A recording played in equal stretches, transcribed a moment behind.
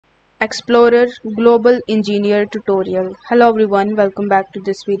Explorer Global Engineer tutorial. Hello everyone, welcome back to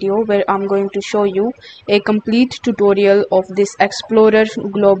this video where I'm going to show you a complete tutorial of this Explorer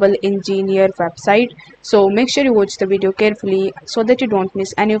Global Engineer website. So make sure you watch the video carefully so that you don't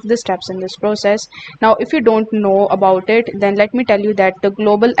miss any of the steps in this process. Now if you don't know about it, then let me tell you that the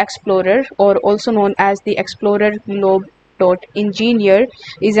Global Explorer, or also known as the Explorer Globe Engineer,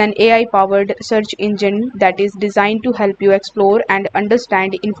 is an AI powered search engine that is designed to help you explore and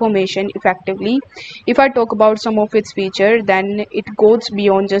understand information effectively. If I talk about some of its features, then it goes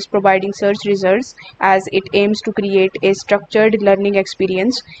beyond just providing search results, as it aims to create a structured learning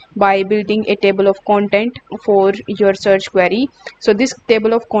experience by building a table of content for your search query. So this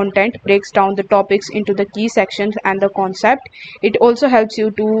table of content breaks down the topics into the key sections and the concept. It also helps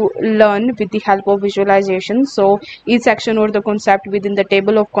you to learn with the help of visualization. So each section or the concept within the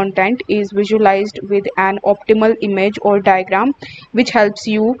table of content is visualized with an optimal image or diagram, which helps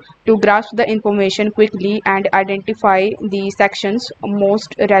you to grasp the information quickly and identify the sections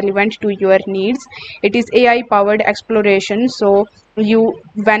most relevant to your needs. It is AI powered exploration, so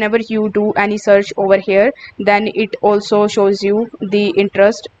whenever you do any search over here, then it also shows you the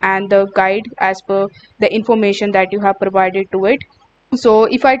interest and the guide as per the information that you have provided to it. So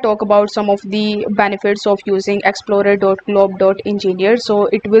if I talk about some of the benefits of using explorer.globe.engineer, so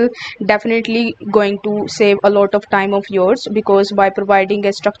it will definitely going to save a lot of time of yours, because by providing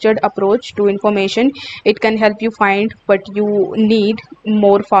a structured approach to information, it can help you find what you need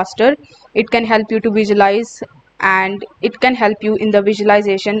more faster. It can help you to visualize, and it can help you in the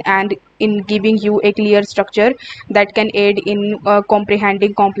visualization and in giving you a clear structure that can aid in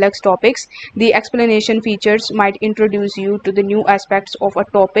comprehending complex topics. The explanation features might introduce you to the new aspects of a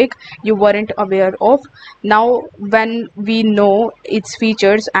topic you weren't aware of. Now when we know its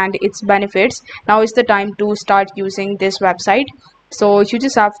features and its benefits, now is the time to start using this website. So you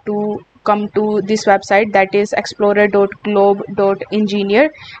just have to come to this website, that is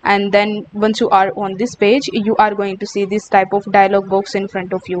explorer.globe.engineer, and then once you are on this page, you are going to see this type of dialog box in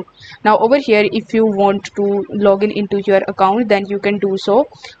front of you. Now over here, if you want to log in into your account, then you can do so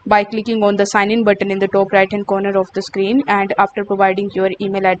by clicking on the sign in button in the top right hand corner of the screen, and after providing your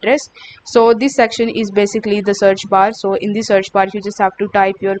email address. So this section is basically the search bar. So in the search bar, you just have to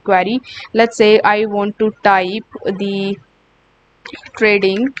type your query. Let's say I want to type the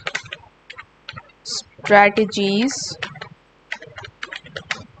trading strategies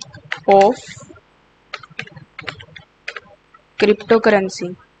of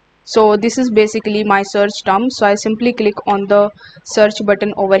cryptocurrency. So this is basically my search term. So I simply click on the search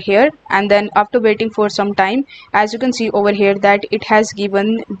button over here, and then after waiting for some time, as you can see over here, that it has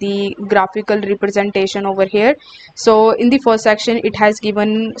given the graphical representation over here. So in the first section, it has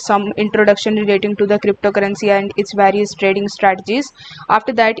given some introduction relating to the cryptocurrency and its various trading strategies.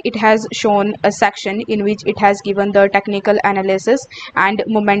 After that, it has shown a section in which it has given the technical analysis and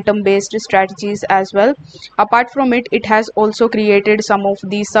momentum based strategies as well. Apart from it, it has also created some of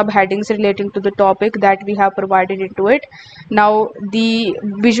the subheadings relating to the topic that we have provided into it. Now the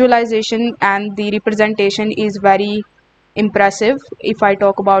visualization and the representation is very impressive if I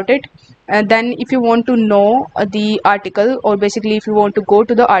talk about it. And then if you want to know the article, or basically if you want to go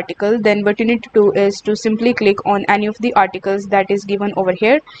to the article, then what you need to do is to simply click on any of the articles that is given over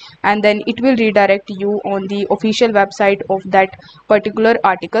here, and then it will redirect you on the official website of that particular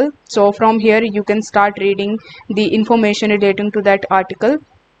article. So from here you can start reading the information relating to that article,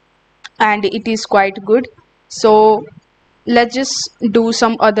 and it is quite good. So let's just do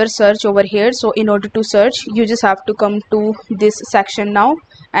some other search over here. So in order to search, you just have to come to this section now,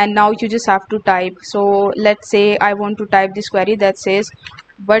 and now you just have to type. So let's say I want to type this query that says,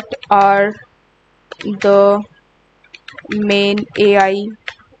 what are the main AI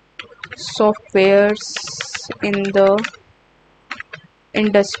softwares in the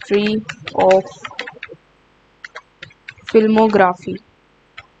industry of filmography?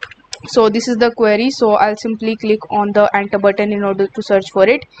 So this is the query. So I'll simply click on the enter button in order to search for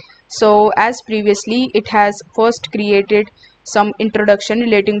it. So as previously, it has first created some introduction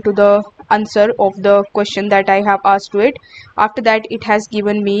relating to the answer of the question that I have asked to it. After that, it has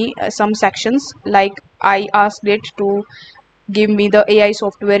given me some sections, like I asked it to give me the AI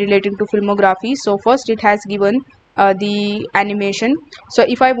software relating to filmography. So first it has given the animation. So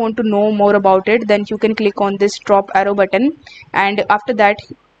if I want to know more about it, then you can click on this drop arrow button, and after that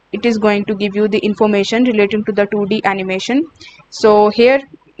it is going to give you the information relating to the 2D animation. So here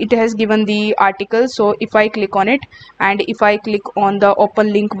it has given the article. So if I click on it, and if I click on the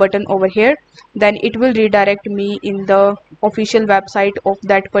open link button over here, then it will redirect me in the official website of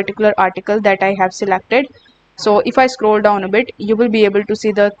that particular article that I have selected. So if I scroll down a bit, you will be able to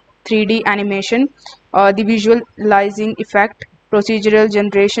see the 3D animation, the visualizing effect, procedural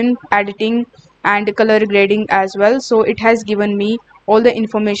generation, editing, and color grading as well. So it has given me all the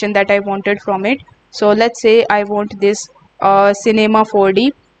information that I wanted from it. So let's say I want this cinema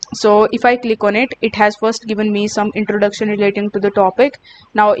 4D. So if I click on it, it has first given me some introduction relating to the topic.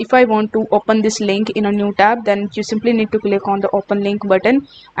 Now if I want to open this link in a new tab, then you simply need to click on the open link button,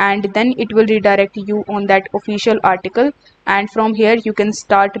 and then it will redirect you on that official article, and from here you can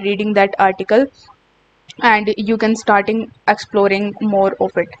start reading that article and you can starting exploring more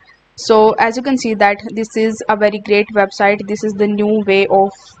of it. So as you can see that this is a very great website. This is the new way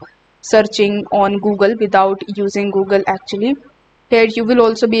of searching on Google without using Google actually. Here you will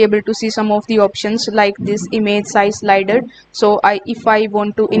also be able to see some of the options like this image size slider. So if I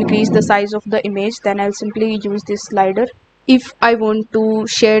want to increase the size of the image, then I'll simply use this slider. If I want to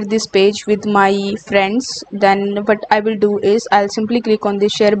share this page with my friends, then what I will do is I'll simply click on the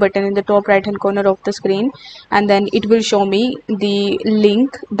share button in the top right hand corner of the screen, and then it will show me the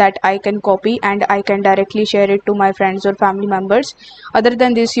link that I can copy and I can directly share it to my friends or family members. Other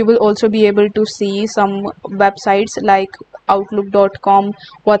than this, you will also be able to see some websites like outlook.com,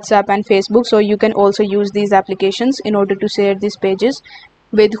 WhatsApp and Facebook. So you can also use these applications in order to share these pages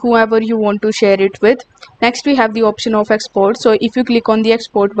with whoever you want to share it with. Next we have the option of export. So if you click on the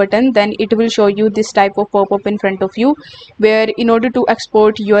export button, then it will show you this type of pop-up in front of you, where in order to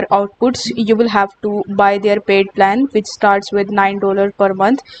export your outputs you will have to buy their paid plan, which starts with $9 per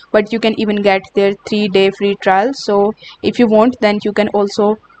month, but you can even get their 3-day free trial. So if you want, then you can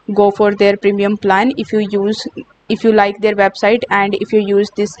also go for their premium plan if you like their website and if you use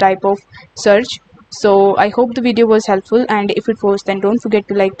this type of search. So I hope the video was helpful, and if it was, then don't forget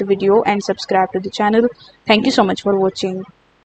to like the video and subscribe to the channel. Thank you so much for watching.